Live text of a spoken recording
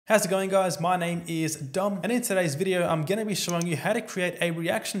How's it going, guys? My name is Dom, and in today's video I'm going to be showing you how to create a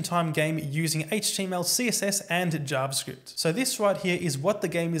reaction time game using HTML, CSS and JavaScript. So this right here is what the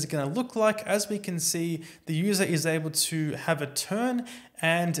game is going to look like. As we can see, the user is able to have a turn,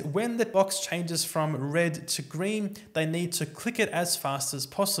 and when the box changes from red to green, they need to click it as fast as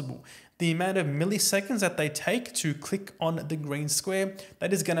possible. The amount of milliseconds that they take to click on the green square,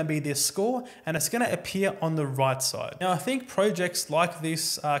 that is going to be their score, and it's going to appear on the right side. Now, I think projects like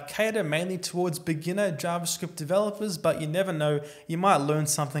this cater mainly towards beginner JavaScript developers, but you never know, you might learn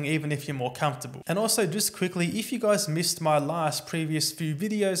something even if you're more comfortable. And also, just quickly, if you guys missed my previous few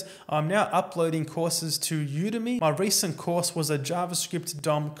videos, I'm now uploading courses to Udemy. My recent course was a JavaScript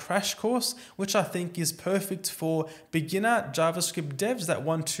DOM crash course, which I think is perfect for beginner JavaScript devs that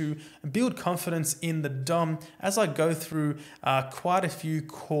want to build confidence in the DOM as I go through quite a few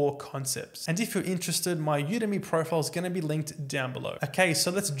core concepts. And if you're interested, my Udemy profile is going to be linked down below. Okay,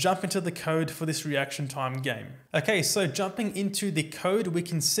 so let's jump into the code for this reaction time game. Okay, so jumping into the code, we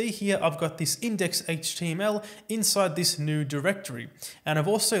can see here I've got this index.html inside this new directory. And I've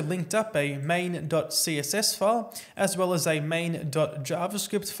also linked up a main.css file as well as a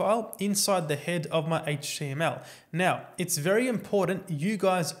main.javascript file inside the head of my HTML. Now, it's very important you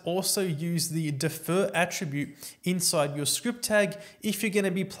guys also use the defer attribute inside your script tag if you're going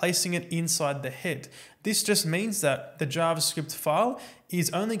to be placing it inside the head. This just means that the JavaScript file is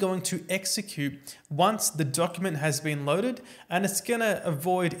only going to execute once the document has been loaded, and it's going to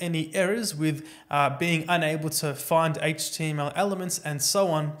avoid any errors with being unable to find HTML elements and so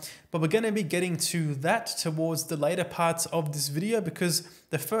on. But we're going to be getting to that towards the later parts of this video, because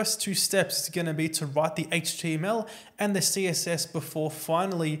the first two steps is going to be to write the HTML and the CSS before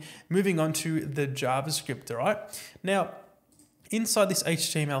finally moving on to the JavaScript, all right? Now, inside this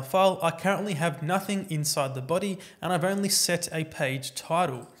HTML file, I currently have nothing inside the body, and I've only set a page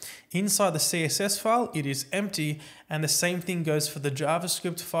title. Inside the CSS file, it is empty, and the same thing goes for the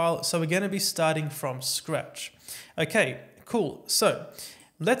JavaScript file, so we're going to be starting from scratch. Okay, cool. So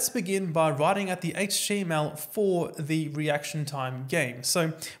let's begin by writing out the HTML for the reaction time game.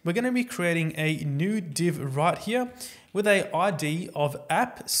 So we're going to be creating a new div right here with a ID of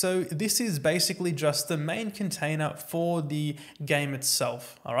app. So this is basically just the main container for the game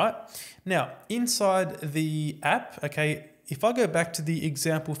itself. All right. Now, inside the app, okay, if I go back to the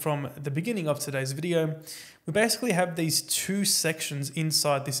example from the beginning of today's video, we basically have these two sections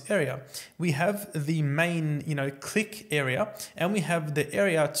inside this area. We have the main, click area, and we have the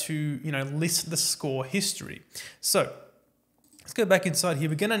area to, list the score history. So let's go back inside here.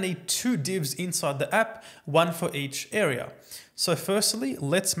 We're going to need two divs inside the app, one for each area. So firstly,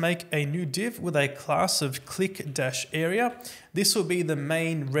 let's make a new div with a class of click-area. This will be the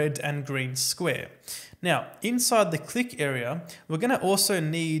main red and green square. Now, inside the click area, we're going to also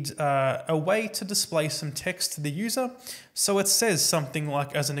need a way to display some text to the user. So it says something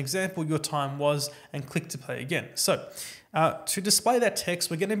like, as an example, your time was, and click to play again. So to display that text,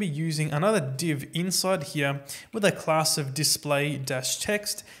 we're going to be using another div inside here with a class of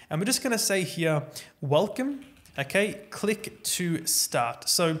display-text. And we're just going to say here, welcome. Okay, click to start.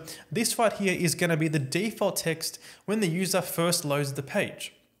 So this right here is going to be the default text when the user first loads the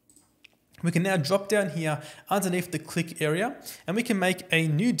page. We can now drop down here underneath the click area, and we can make a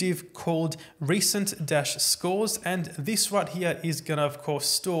new div called recent-scores. And this right here is going to, of course,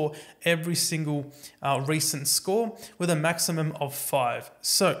 store every single recent score with a maximum of 5.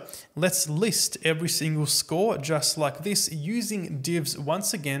 So let's list every single score just like this using divs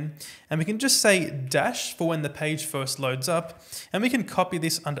once again. And we can just say dash for when the page first loads up. And we can copy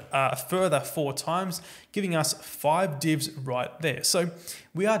this a further 4 times, giving us 5 divs right there. So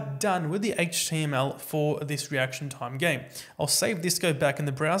we are done with the HTML for this reaction time game. I'll save this, go back in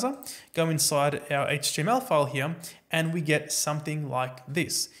the browser, go inside our HTML file here, and we get something like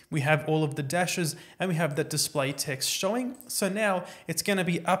this. We have all of the dashes and we have that display text showing. So now it's going to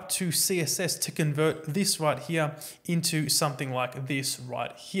be up to CSS to convert this right here into something like this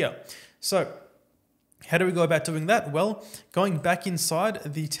right here. So how do we go about doing that? Well, going back inside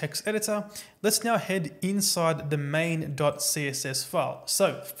the text editor, let's now head inside the main.css file.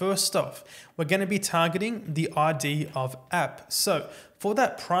 So first off, we're going to be targeting the ID of app. So for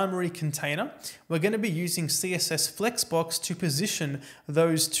that primary container, we're going to be using CSS flexbox to position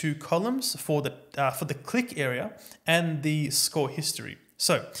those two columns for the click area and the score history.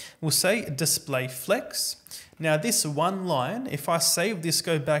 So we'll say display flex. Now this one line, if I save this,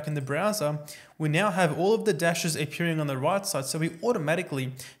 go back in the browser, we now have all of the dashes appearing on the right side. So we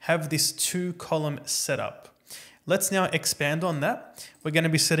automatically have this 2-column setup. Let's now expand on that. We're going to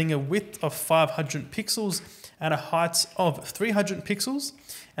be setting a width of 500 pixels and a height of 300 pixels.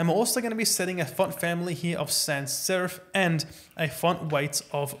 And we're also going to be setting a font family here of sans serif and a font weight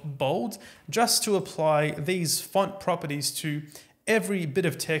of bold, just to apply these font properties to every bit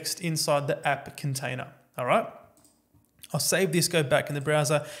of text inside the app container. All right. I'll save this, go back in the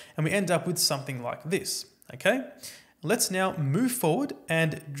browser, and we end up with something like this. Okay. Let's now move forward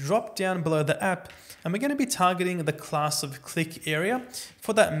and drop down below the app, and we're going to be targeting the class of click area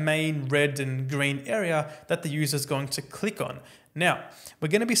for that main red and green area that the user is going to click on. Now, we're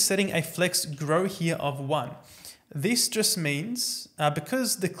going to be setting a flex grow here of 1. This just means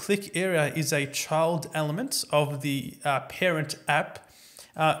because the click area is a child element of the parent app,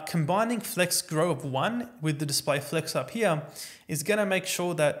 combining flex grow of 1 with the display flex up here is going to make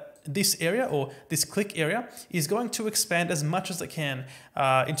sure that this area, or this click area, is going to expand as much as it can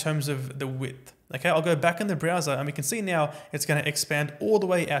in terms of the width. Okay, I'll go back in the browser and we can see now it's going to expand all the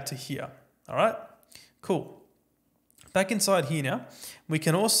way out to here. All right, cool. Back inside here now, we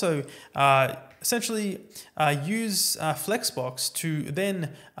can also essentially use Flexbox to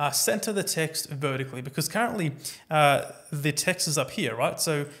then center the text vertically, because currently the text is up here, right?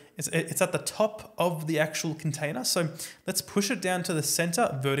 So it's at the top of the actual container. So let's push it down to the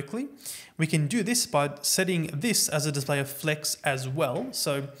center vertically. We can do this by setting this as a display of flex as well.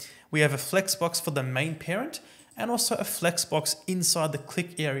 So we have a flex box for the main parent and also a flex box inside the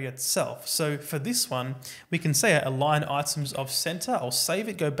click area itself. So for this one, we can say align items of center. I'll save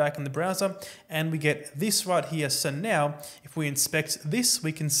it, go back in the browser, and we get this right here. So now if we inspect this,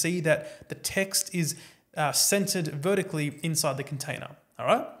 we can see that the text is centered vertically inside the container. All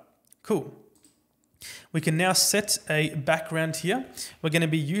right. Cool. We can now set a background here. We're going to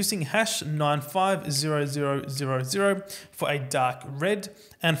be using #950000 for a dark red,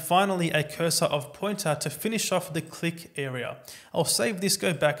 and finally a cursor of pointer to finish off the click area. I'll save this,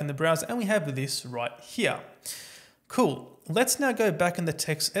 go back in the browser, and we have this right here. Cool. Let's now go back in the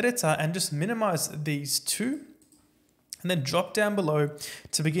text editor and just minimize these two, and then drop down below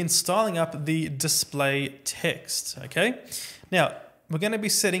to begin styling up the display text. Okay. Now, we're going to be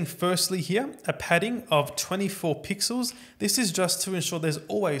setting firstly here a padding of 24 pixels. This is just to ensure there's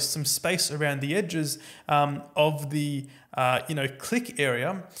always some space around the edges of the click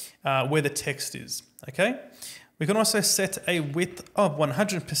area where the text is. Okay. We can also set a width of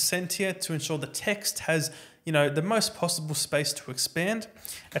 100% here to ensure the text has the most possible space to expand.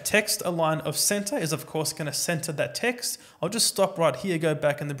 A text align of center is of course going to center that text. I'll just stop right here, go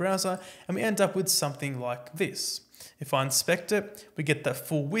back in the browser, and we end up with something like this. If I inspect it, we get that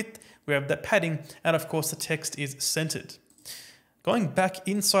full width, we have that padding, and of course the text is centered. Going back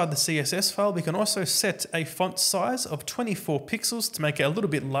inside the CSS file, we can also set a font size of 24 pixels to make it a little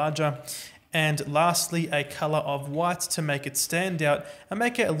bit larger, and lastly a color of white to make it stand out and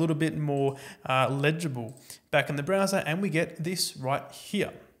make it a little bit more legible. Back in the browser, and we get this right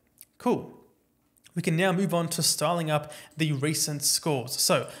here. Cool. We can now move on to styling up the recent scores.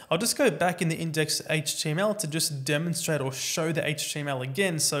 So I'll just go back in the index.html to just demonstrate or show the HTML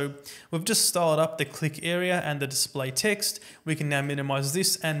again. So we've just styled up the click area and the display text. We can now minimize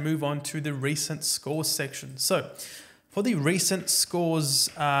this and move on to the recent scores section. So for the recent scores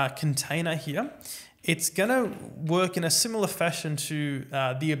container here, it's going to work in a similar fashion to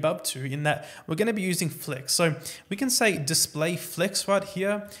the above two, in that we're going to be using flex. So we can say display flex right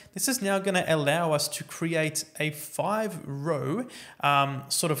here. This is now going to allow us to create a 5-row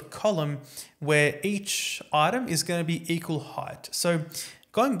sort of column where each item is going to be equal height. So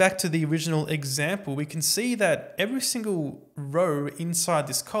going back to the original example, we can see that every single row inside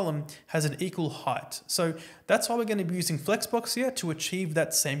this column has an equal height. So that's why we're going to be using Flexbox here, to achieve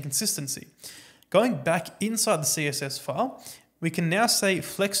that same consistency. Going back inside the CSS file, we can now say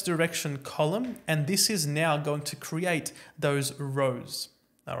flex direction column, and this is now going to create those rows.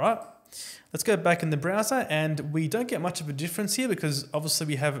 All right. Let's go back in the browser, and we don't get much of a difference here because obviously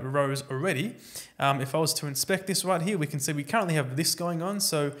we have rows already. If I was to inspect this right here, we can see we currently have this going on.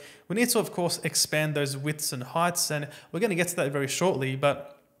 So we need to, of course, expand those widths and heights, and we're going to get to that very shortly.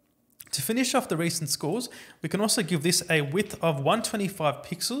 But to finish off the recent scores, we can also give this a width of 125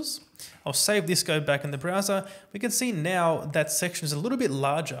 pixels. I'll save this, go back in the browser. We can see now that section is a little bit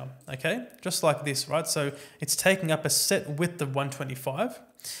larger, okay? Just like this, right? So it's taking up a set width of 125.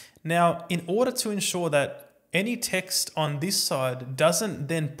 Now, in order to ensure that any text on this side doesn't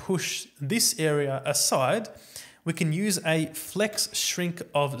then push this area aside, we can use a flex shrink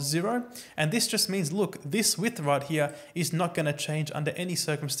of 0. And this just means, look, this width right here is not going to change under any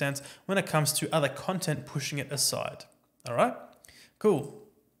circumstance when it comes to other content pushing it aside. All right, cool.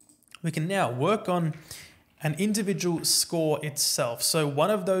 We can now work on an individual score itself. So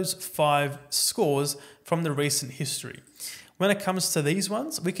one of those 5 scores from the recent history. when it comes to these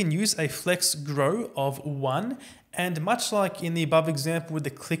ones, we can use a flex grow of 1. And much like in the above example with the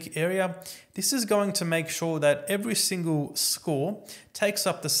click area, this is going to make sure that every single score takes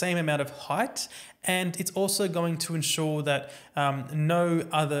up the same amount of height. And it's also going to ensure that no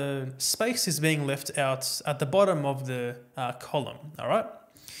other space is being left out at the bottom of the column. All right.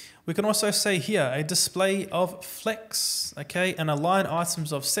 We can also say here a display of flex, okay, and align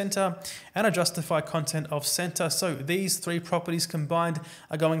items of center and a justify content of center. So these three properties combined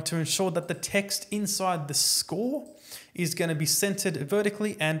are going to ensure that the text inside the score is going to be centered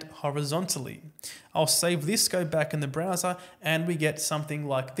vertically and horizontally. I'll save this, go back in the browser, and we get something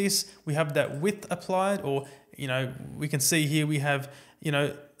like this. We have that width applied, or, we can see here we have,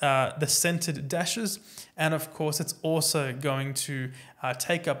 the centered dashes. And of course, it's also going to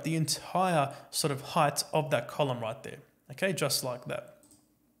take up the entire sort of height of that column right there. Okay, just like that.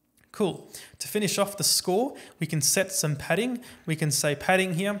 Cool. To finish off the score, we can set some padding. We can say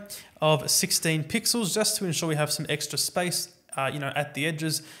padding here of 16 pixels just to ensure we have some extra space, at the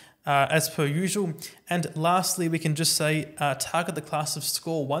edges as per usual. And lastly, we can just say target the class of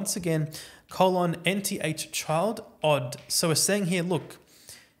score once again, :nth child odd. So we're saying here, look,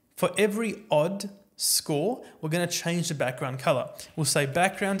 for every odd score, we're going to change the background color. We'll say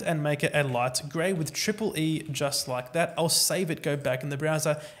background and make it a light gray with EEE, just like that. I'll save it, go back in the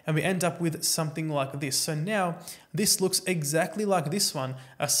browser, and we end up with something like this. So now this looks exactly like this one,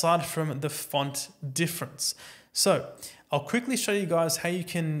 aside from the font difference. So I'll quickly show you guys how you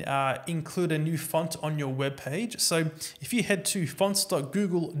can include a new font on your web page. So if you head to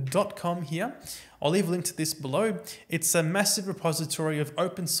fonts.google.com here, I'll leave a link to this below. It's a massive repository of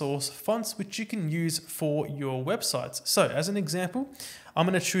open source fonts which you can use for your websites. So as an example, I'm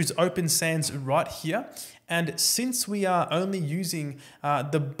going to choose Open Sans right here. And since we are only using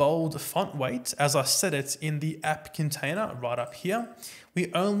the bold font weight, as I set it in the app container right up here,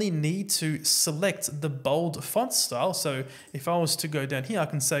 we only need to select the bold font style. So if I was to go down here, I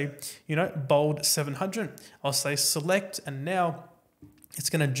can say, bold 700. I'll say select, and now it's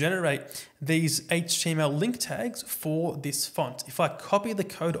going to generate these HTML link tags for this font. If I copy the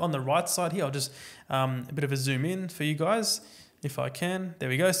code on the right side here, I'll just a bit of a zoom in for you guys, if I can. There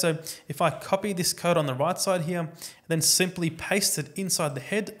we go. So if I copy this code on the right side here, then simply paste it inside the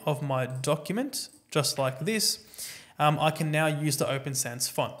head of my document, just like this, I can now use the Open Sans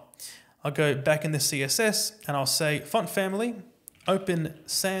font. I'll go back in the CSS and I'll say font family, Open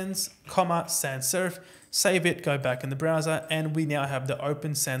Sans, sans serif, save it, go back in the browser, and we now have the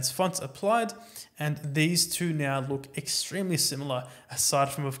Open Sans fonts applied. And these two now look extremely similar, aside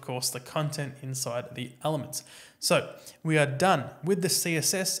from, of course, the content inside the elements. So we are done with the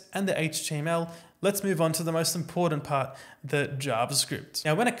CSS and the HTML. Let's move on to the most important part, the JavaScript.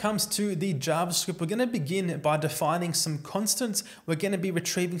 Now, when it comes to the JavaScript, we're going to begin by defining some constants. We're going to be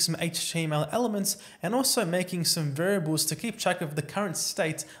retrieving some HTML elements and also making some variables to keep track of the current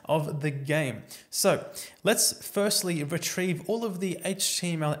state of the game. So let's firstly retrieve all of the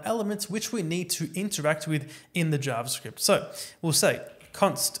HTML elements which we need to interact with in the JavaScript. So we'll say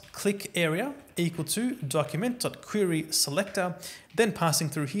const click area equal to document.querySelector, then passing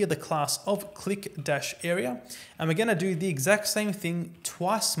through here the class of click-area. And we're going to do the exact same thing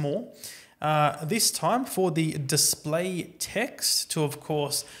twice more, this time for the display text to, of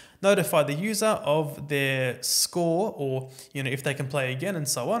course, notify the user of their score, or if they can play again and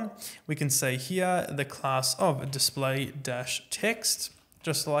so on. We can say here the class of display-text,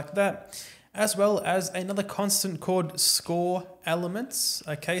 just like that, as well as another constant called score elements.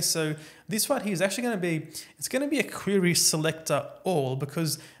 Okay, so this right here is actually going to be, it's going to be a query selector all,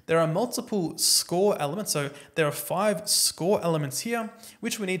 because there are multiple score elements. So there are 5 score elements here,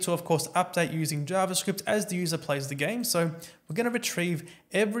 which we need to, of course, update using JavaScript as the user plays the game. So we're going to retrieve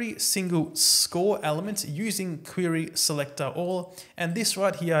every single score element using query selector all. And this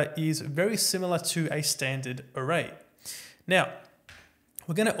right here is very similar to a standard array. Now,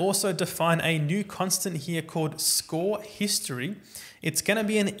 we're going to also define a new constant here called score history. It's going to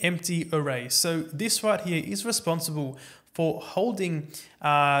be an empty array. So this right here is responsible for holding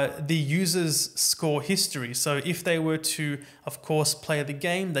the user's score history. So if they were to, of course, play the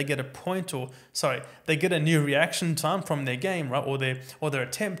game, they get a point, or they get a new reaction time from their game, right? Or their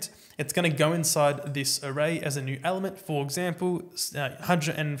attempt. It's going to go inside this array as a new element. For example,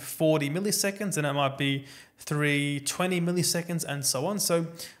 140 milliseconds, and it might be 320 milliseconds, and so on. So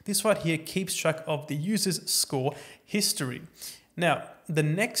this right here keeps track of the user's score history. Now, the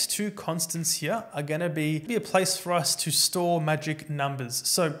next two constants here are going to be a place for us to store magic numbers.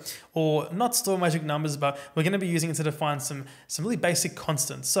 So, or not store magic numbers, but we're going to be using it to define some really basic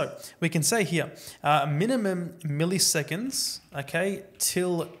constants. So we can say here, minimum milliseconds, okay,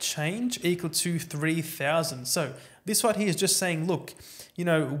 till change equal to 3000. So this right here is just saying, look, you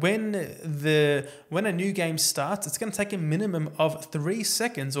know, when a new game starts, it's going to take a minimum of 3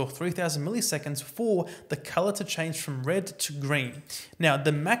 seconds or 3000 milliseconds for the color to change from red to green. Now,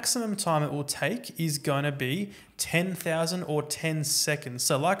 the maximum time it will take is going to be 10,000 or 10 seconds.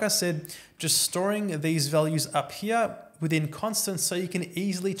 So like I said, just storing these values up here within constants so you can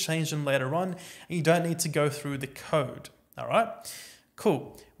easily change them later on and you don't need to go through the code. All right.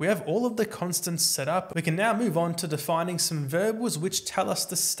 Cool. We have all of the constants set up. We can now move on to defining some variables which tell us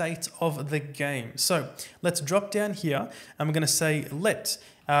the state of the game. So let's drop down here and we're going to say let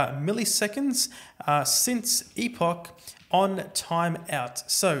milliseconds since epoch on timeout.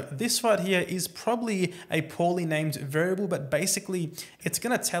 So this right here is probably a poorly named variable, but basically it's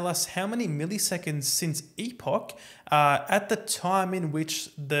going to tell us how many milliseconds since epoch at the time in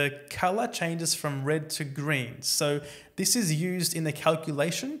which the color changes from red to green. So this is used in the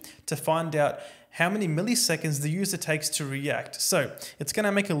calculation to find out how many milliseconds the user takes to react. So it's going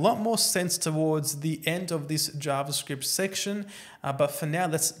to make a lot more sense towards the end of this JavaScript section, but for now,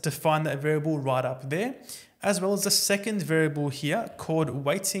 let's define that variable right up there, as well as the second variable here called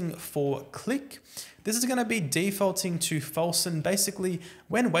waiting for click. This is going to be defaulting to false, and basically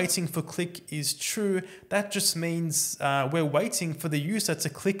when waiting for click is true, that just means we're waiting for the user to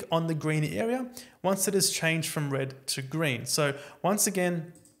click on the green area once it has changed from red to green. So once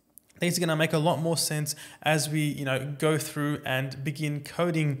again, these are going to make a lot more sense as we go through and begin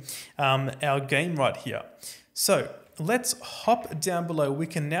coding our game right here. So let's hop down below. We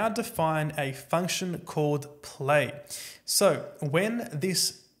can now define a function called play. So when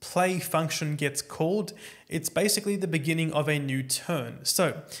this play function gets called, it's basically the beginning of a new turn.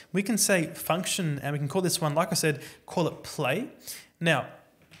 So we can say function, and we can call this one, like I said, call it play. Now,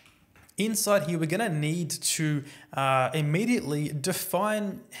 inside here, we're going to need to immediately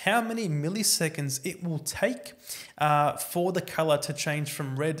define how many milliseconds it will take for the color to change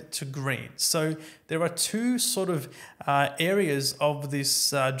from red to green. So there are two sort of areas of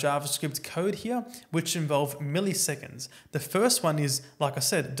this JavaScript code here which involve milliseconds. The first one is, like I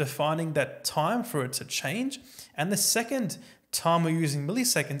said, defining that time for it to change. And the second time we're using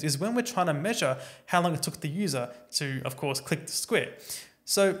milliseconds is when we're trying to measure how long it took the user to, of course, click the square.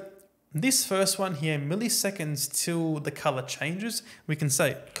 So this first one here, milliseconds till the color changes, we can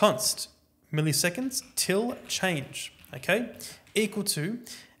say const milliseconds till change, okay, equal to,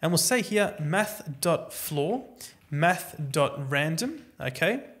 and we'll say here math.floor, math.random,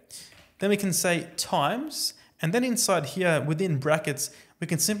 okay. Then we can say times, and then inside here within brackets, we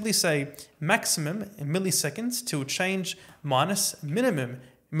can simply say maximum milliseconds till change minus minimum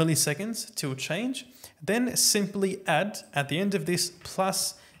milliseconds till change, then simply add at the end of this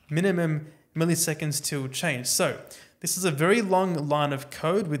plus minimum milliseconds till change. So this is a very long line of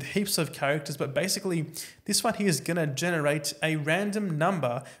code with heaps of characters, but basically this one here is going to generate a random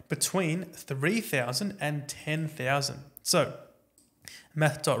number between 3000 and 10,000. So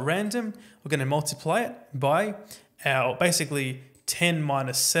math.random, we're going to multiply it by our basically 10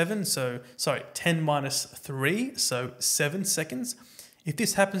 minus 7, so sorry, 10 minus 3, so 7 seconds. If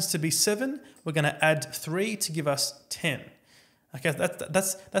this happens to be 7, we're going to add 3 to give us 10. Okay,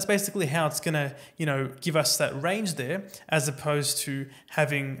 that's basically how it's gonna, give us that range there, as opposed to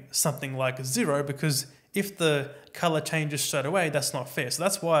having something like 0, because if the color changes straight away, that's not fair. So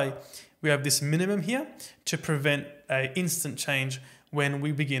that's why we have this minimum here to prevent an instant change when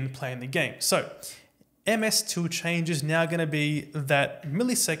we begin playing the game. So ms till change is now going to be that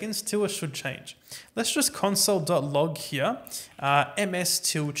milliseconds till it should change. Let's just console.log here, ms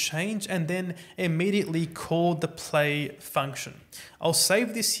till change, and then immediately call the play function. I'll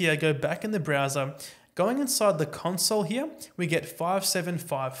save this here, go back in the browser. Going inside the console here, we get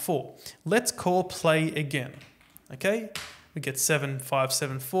 5754. Let's call play again. Okay, we get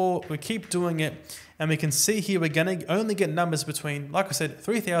 7574. We keep doing it, and we can see here we're going to only get numbers between, like I said,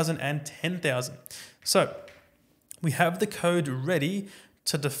 3000 and 10,000. So we have the code ready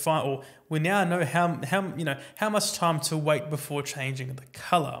to define, or we now know how much time to wait before changing the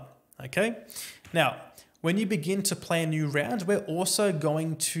color. Okay. Now, when you begin to play a new round, we're also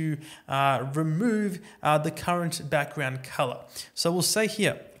going to remove the current background color. So we'll say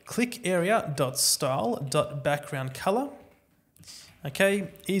here, click area.style.background color, okay,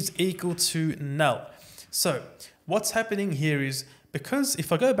 is equal to null. So what's happening here is, because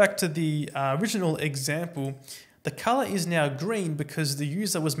if I go back to the original example, the color is now green because the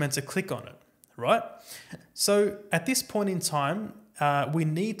user was meant to click on it, right? So at this point in time, we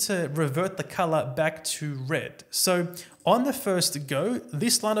need to revert the color back to red. So on the first go,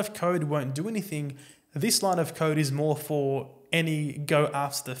 this line of code won't do anything. This line of code is more for any go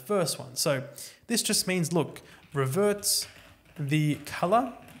after the first one. So this just means, look, revert the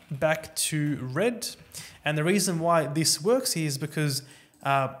color back to red. And the reason why this works is because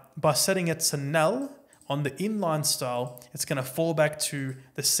by setting it to null on the inline style, it's going to fall back to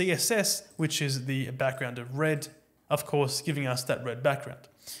the CSS, which is the background of red, of course, giving us that red background.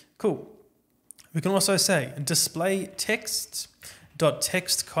 Cool. We can also say display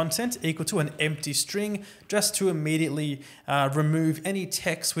text.text content equal to an empty string, just to immediately remove any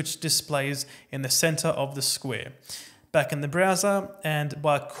text which displays in the center of the square. Back in the browser, and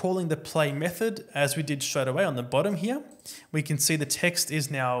by calling the play method, as we did straight away on the bottom here, we can see the text is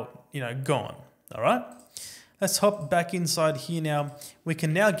now, gone. All right. Let's hop back inside here now. We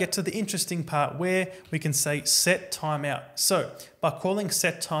can now get to the interesting part where we can say set timeout. So by calling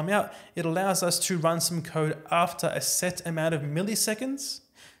set timeout, it allows us to run some code after a set amount of milliseconds.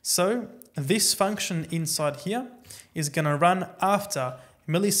 So this function inside here is going to run after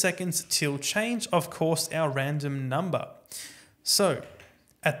milliseconds till change, of course, our random number. So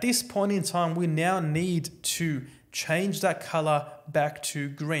at this point in time, we now need to change that color back to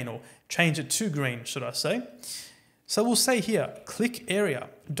green, or change it to green, should I say. So we'll say here, click area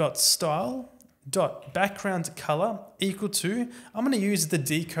dot style dot background color equal to, I'm going to use the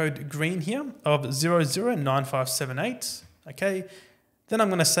decode green here of 009578. Okay. Then I'm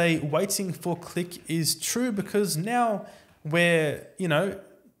going to say waiting for click is true, because now we're,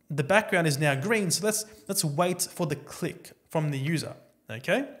 the background is now green. So let's wait for the click from the user.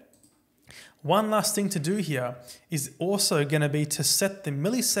 Okay. One last thing to do here is also going to be to set the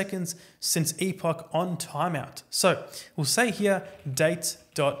milliseconds since epoch on timeout. So we'll say here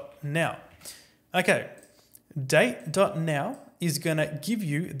date.now. Okay, date.now is going to give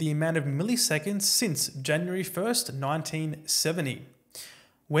you the amount of milliseconds since January 1st, 1970.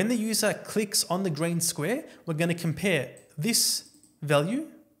 When the user clicks on the green square, we're going to compare this value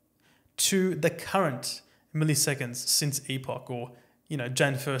to the current milliseconds since epoch, or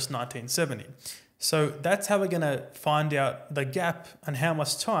Jan 1st, 1970. So that's how we're going to find out the gap and how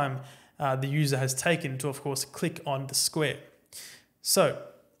much time the user has taken to, of course, click on the square. So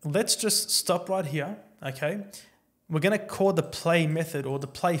let's just stop right here, okay? We're going to call the play method or the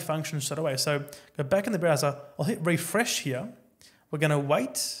play function straight away. So go back in the browser, I'll hit refresh here. We're going to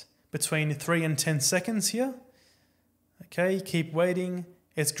wait between 3 and 10 seconds here. Okay, keep waiting.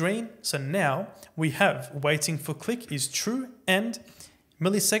 It's green. So now we have waiting for click is true, and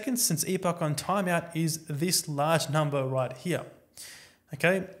milliseconds since epoch on timeout is this large number right here.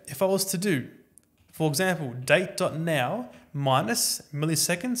 Okay, if I was to do, for example, date.now minus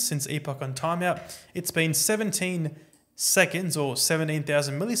milliseconds since epoch on timeout, it's been 17 seconds or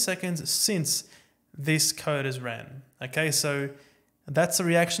 17,000 milliseconds since this code has ran. Okay, so that's the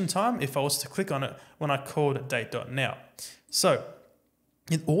reaction time if I was to click on it when I called date.now. So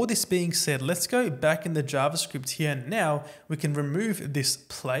with all this being said, let's go back in the JavaScript here. Now we can remove this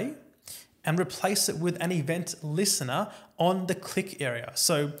play and replace it with an event listener on the click area.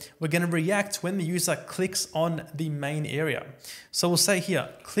 So we're going to react when the user clicks on the main area. So we'll say here,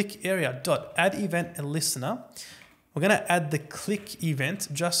 click area.add event listener. We're going to add the click event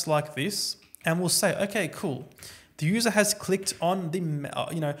just like this. And we'll say, okay, cool. The user has clicked on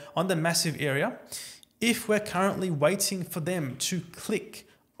the, on the massive area. If we're currently waiting for them to click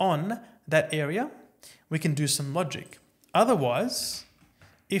on that area, we can do some logic. Otherwise,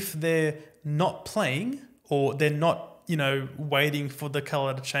 if they're not playing or they're not, waiting for the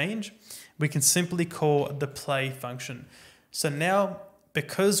color to change, we can simply call the play function. So now,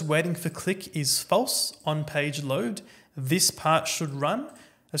 because waiting for click is false on page load, this part should run.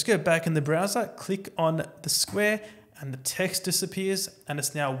 Let's go back in the browser, click on the square, and the text disappears, and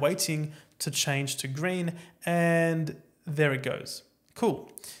it's now waiting to change to green, and there it goes.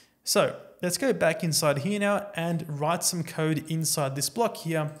 Cool. So let's go back inside here now and write some code inside this block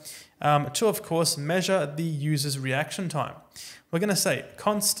here to, of course, measure the user's reaction time. We're going to say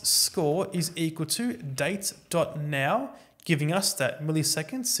const score is equal to date.now, giving us that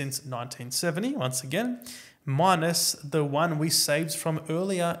milliseconds since 1970, once again, minus the one we saved from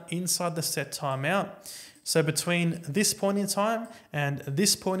earlier inside the set timeout. So between this point in time and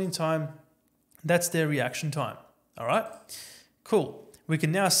this point in time, that's their reaction time. All right, cool. We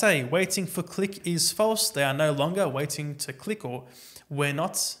can now say waiting for click is false. They are no longer waiting to click, or we're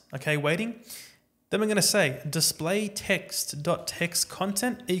not, okay, waiting. Then we're going to say display text.text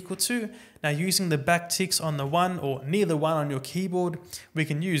content equal to, now using the backticks on the one or near the one on your keyboard, we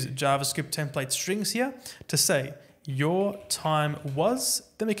can use JavaScript template strings here to say your time was,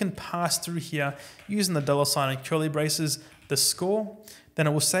 then we can pass through here using the $ and curly braces, the score, then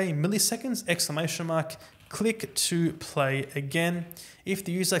it will say milliseconds, exclamation mark, click to play again. If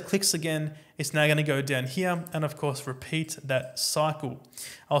the user clicks again, it's now going to go down here and of course repeat that cycle.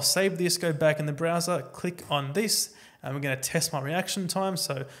 I'll save this, go back in the browser, click on this, and we're going to test my reaction time.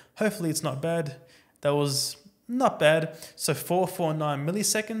 So hopefully it's not bad. That was not bad. So 449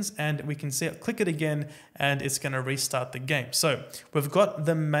 milliseconds, and we can see it, click it again, and it's going to restart the game. So we've got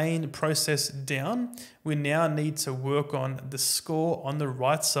the main process down. We now need to work on the score on the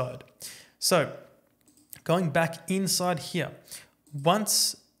right side. So going back inside here,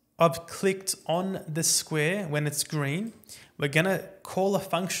 once I've clicked on the square when it's green, we're going to call a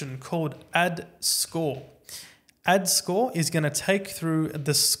function called add score. Add score is going to take through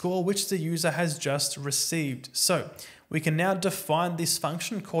the score which the user has just received. So we can now define this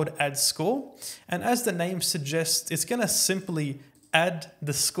function called add score. And as the name suggests, it's going to simply add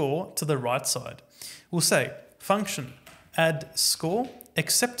the score to the right side. We'll say function add score,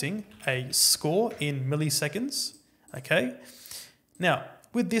 accepting a score in milliseconds. Okay. Now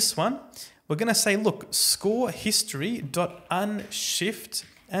with this one, we're going to say, look, score history dot unshift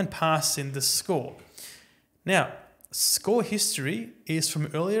and pass in the score. Now, score history is from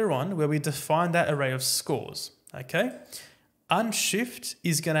earlier on where we defined that array of scores, okay? Unshift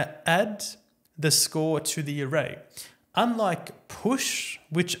is going to add the score to the array. Unlike push,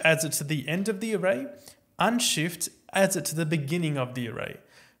 which adds it to the end of the array, unshift adds it to the beginning of the array.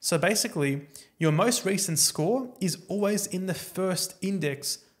 So basically, your most recent score is always in the first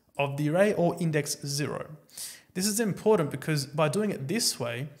index of the array or index 0. This is important because by doing it this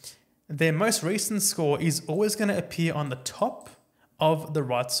way, their most recent score is always going to appear on the top of the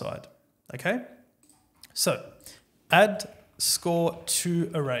right side, okay? So add score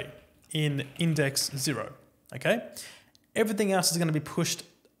to array in index 0, okay? Everything else is going to be pushed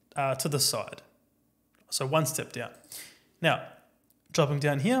to the side. So one step down. Now, dropping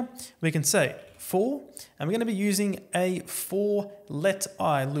down here, we can say for, and we're going to be using a for let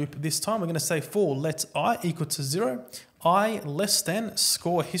I loop this time. We're going to say for let I equal to 0, I less than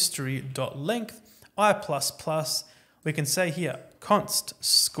score history dot length, I plus plus. We can say here const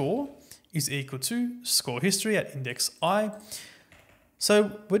score is equal to score history at index I.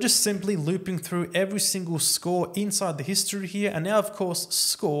 So we're just simply looping through every single score inside the history here. And now, of course,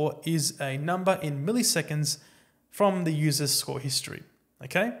 score is a number in milliseconds from the user's score history.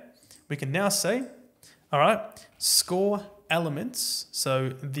 Okay, we can now say, all right, score elements.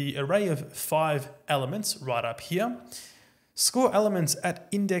 So the array of 5 elements right up here. Score elements at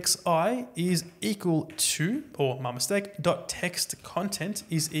index I is equal to, or my mistake, dot text content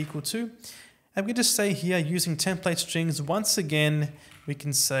is equal to. And we just say here using template strings, once again, we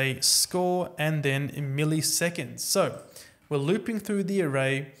can say score and then in milliseconds. So we're looping through the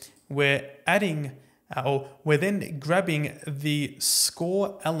array, we're adding, or we're then grabbing the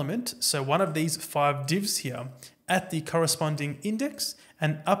score element, so one of these 5 divs here, at the corresponding index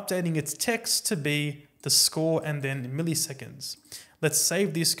and updating its text to be the score and then milliseconds. Let's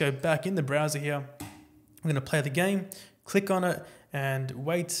save this, go back in the browser here. We're going to play the game, click on it and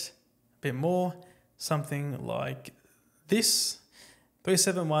wait a bit more, something like this,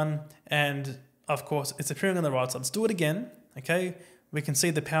 371, and of course it's appearing on the right side. Let's do it again, okay? We can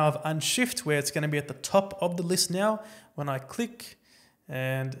see the power of unshift where it's going to be at the top of the list now when I click,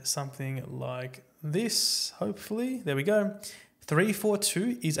 and something like this, hopefully. There we go.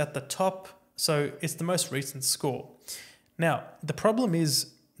 342 is at the top, so it's the most recent score. Now, the problem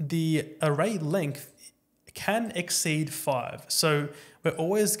is the array length can exceed 5. So we're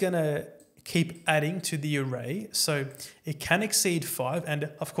always going to keep adding to the array. So it can exceed 5,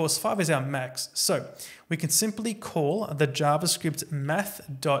 and of course 5 is our max. So we can simply call the JavaScript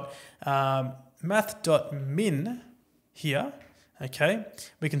math.min here. Okay,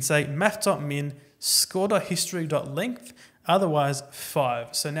 we can say math.min score.history.length, otherwise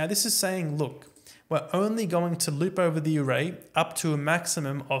 5. So now this is saying, look, we're only going to loop over the array up to a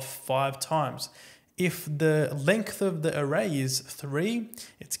maximum of 5 times. If the length of the array is 3,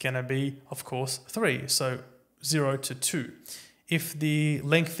 it's going to be, of course, 3. So 0 to 2. If the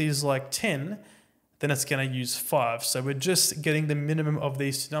length is like 10, then it's going to use 5. So we're just getting the minimum of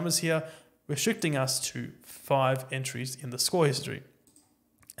these 2 numbers here, restricting us to 5 entries in the score history.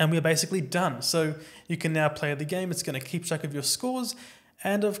 And we're basically done. So you can now play the game. It's going to keep track of your scores.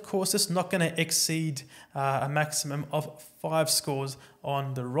 And of course, it's not going to exceed a maximum of 5 scores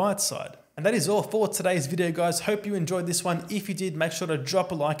on the right side. And that is all for today's video, guys. Hope you enjoyed this one. If you did, make sure to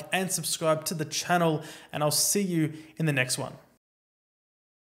drop a like and subscribe to the channel, and I'll see you in the next one.